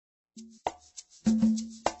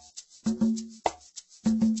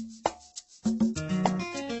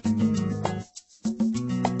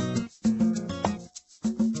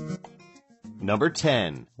Number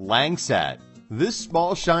 10. Langsat. This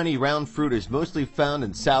small, shiny, round fruit is mostly found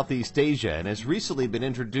in Southeast Asia and has recently been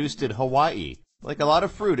introduced in Hawaii. Like a lot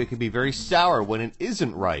of fruit, it can be very sour when it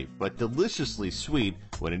isn't ripe, but deliciously sweet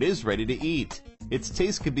when it is ready to eat. Its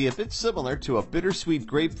taste can be a bit similar to a bittersweet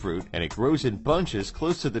grapefruit, and it grows in bunches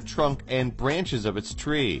close to the trunk and branches of its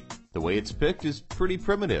tree. The way it's picked is pretty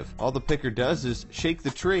primitive. All the picker does is shake the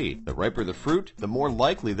tree. The riper the fruit, the more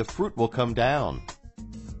likely the fruit will come down.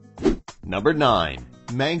 Number 9.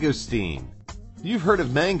 Mangosteen. You've heard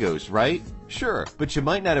of mangoes, right? Sure, but you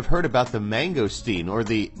might not have heard about the mangosteen, or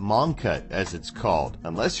the mongkut as it's called,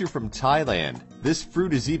 unless you're from Thailand. This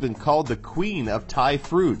fruit is even called the queen of Thai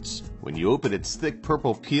fruits. When you open its thick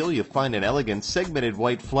purple peel, you find an elegant segmented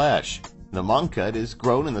white flesh. The mongkut is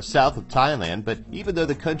grown in the south of Thailand, but even though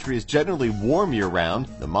the country is generally warm year-round,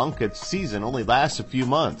 the mongkut's season only lasts a few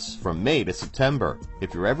months, from May to September.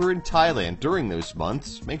 If you're ever in Thailand during those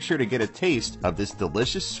months, make sure to get a taste of this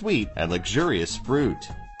delicious, sweet, and luxurious fruit.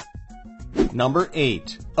 Number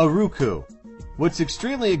 8. Aruku. What's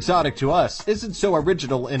extremely exotic to us isn't so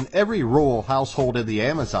original in every rural household in the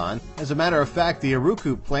Amazon. As a matter of fact, the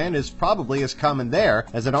aruku plant is probably as common there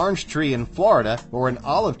as an orange tree in Florida or an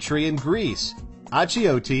olive tree in Greece.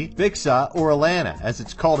 Achiote, bixa, or alana, as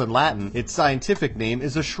it's called in Latin, its scientific name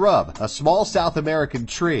is a shrub, a small South American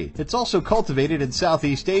tree. It's also cultivated in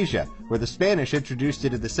Southeast Asia, where the Spanish introduced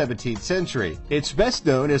it in the 17th century. It's best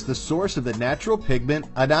known as the source of the natural pigment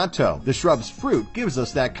annatto. The shrub's fruit gives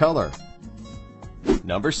us that color.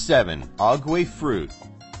 Number 7. Agwe fruit.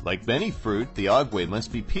 Like many fruit, the agwe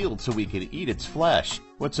must be peeled so we can eat its flesh.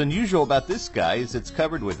 What's unusual about this guy is it's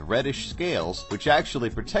covered with reddish scales, which actually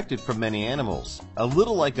protect it from many animals. A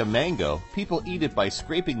little like a mango, people eat it by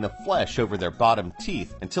scraping the flesh over their bottom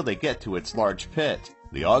teeth until they get to its large pit.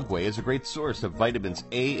 The agwe is a great source of vitamins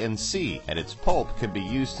A and C, and its pulp can be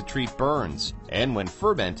used to treat burns. And when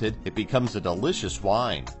fermented, it becomes a delicious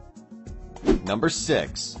wine. Number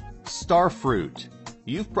 6. Star fruit.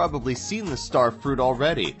 You've probably seen the star fruit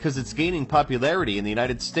already, because it's gaining popularity in the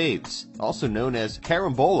United States. Also known as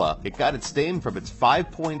carambola, it got its name from its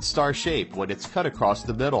 5-point star shape when it's cut across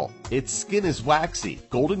the middle. Its skin is waxy,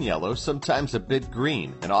 golden yellow, sometimes a bit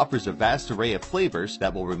green, and offers a vast array of flavors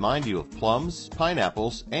that will remind you of plums,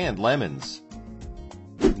 pineapples, and lemons.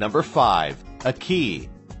 Number 5. Ackee.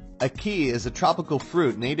 Ackee is a tropical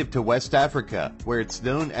fruit native to West Africa, where it's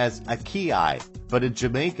known as akii, but in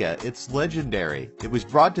Jamaica it's legendary. It was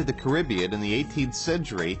brought to the Caribbean in the 18th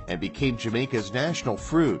century and became Jamaica's national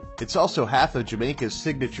fruit. It's also half of Jamaica's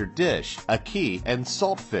signature dish, ackee and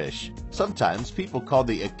saltfish. Sometimes people call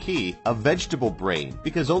the ackee a vegetable brain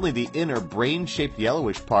because only the inner brain-shaped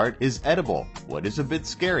yellowish part is edible. What is a bit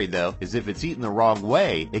scary though is if it's eaten the wrong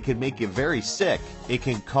way, it can make you very sick. It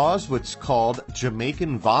can cause what's called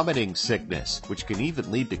Jamaican vomiting sickness, which can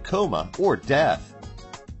even lead to coma or death.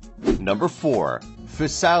 Number 4.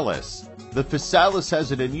 Physalis. The physalis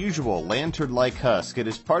has an unusual lantern-like husk and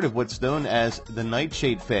is part of what's known as the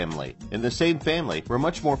nightshade family. In the same family, we're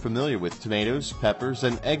much more familiar with tomatoes, peppers,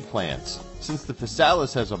 and eggplants. Since the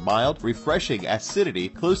physalis has a mild, refreshing acidity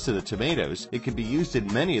close to the tomatoes, it can be used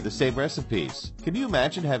in many of the same recipes. Can you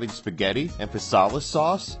imagine having spaghetti and physalis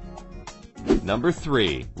sauce? Number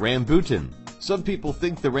 3. Rambutan. Some people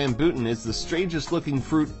think the rambutan is the strangest looking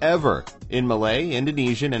fruit ever. In Malay,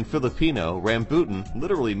 Indonesian, and Filipino, rambutan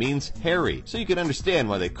literally means hairy, so you can understand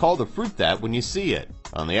why they call the fruit that when you see it.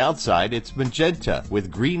 On the outside, it's magenta,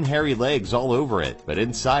 with green hairy legs all over it, but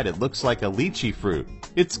inside it looks like a lychee fruit.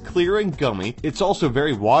 It's clear and gummy, it's also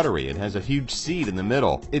very watery and has a huge seed in the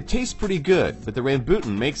middle. It tastes pretty good, but the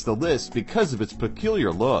rambutan makes the list because of its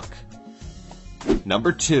peculiar look.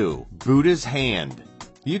 Number 2. Buddha's hand.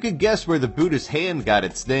 You can guess where the Buddha's hand got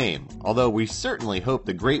its name, although we certainly hope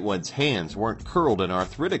the Great One's hands weren't curled and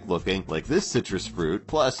arthritic looking like this citrus fruit,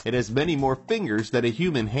 plus it has many more fingers than a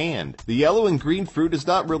human hand. The yellow and green fruit is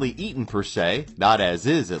not really eaten per se, not as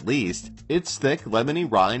is at least. Its thick, lemony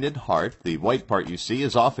rind and heart, the white part you see,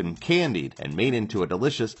 is often candied and made into a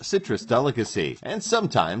delicious citrus delicacy, and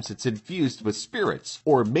sometimes it's infused with spirits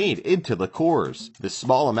or made into liqueurs. The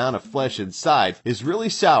small amount of flesh inside is really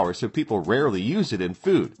sour, so people rarely use it in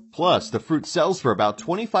food. Plus, the fruit sells for about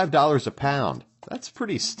 $25 a pound. That's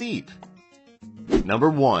pretty steep. Number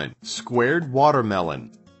 1. Squared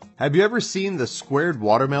watermelon. Have you ever seen the squared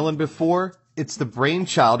watermelon before? It's the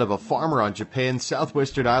brainchild of a farmer on Japan's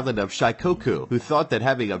southwestern island of Shikoku who thought that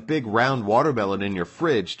having a big round watermelon in your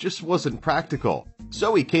fridge just wasn't practical.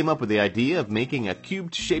 So he came up with the idea of making a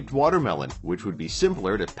cube-shaped watermelon, which would be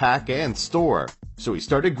simpler to pack and store. So he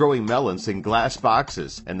started growing melons in glass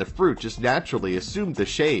boxes, and the fruit just naturally assumed the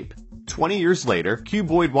shape. 20 years later,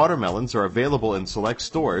 cuboid watermelons are available in select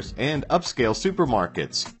stores and upscale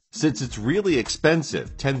supermarkets. Since it's really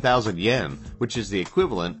expensive, 10,000 yen, which is the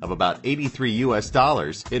equivalent of about 83 US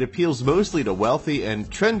dollars, it appeals mostly to wealthy and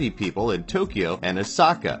trendy people in Tokyo and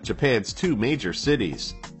Osaka, Japan's two major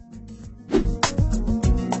cities.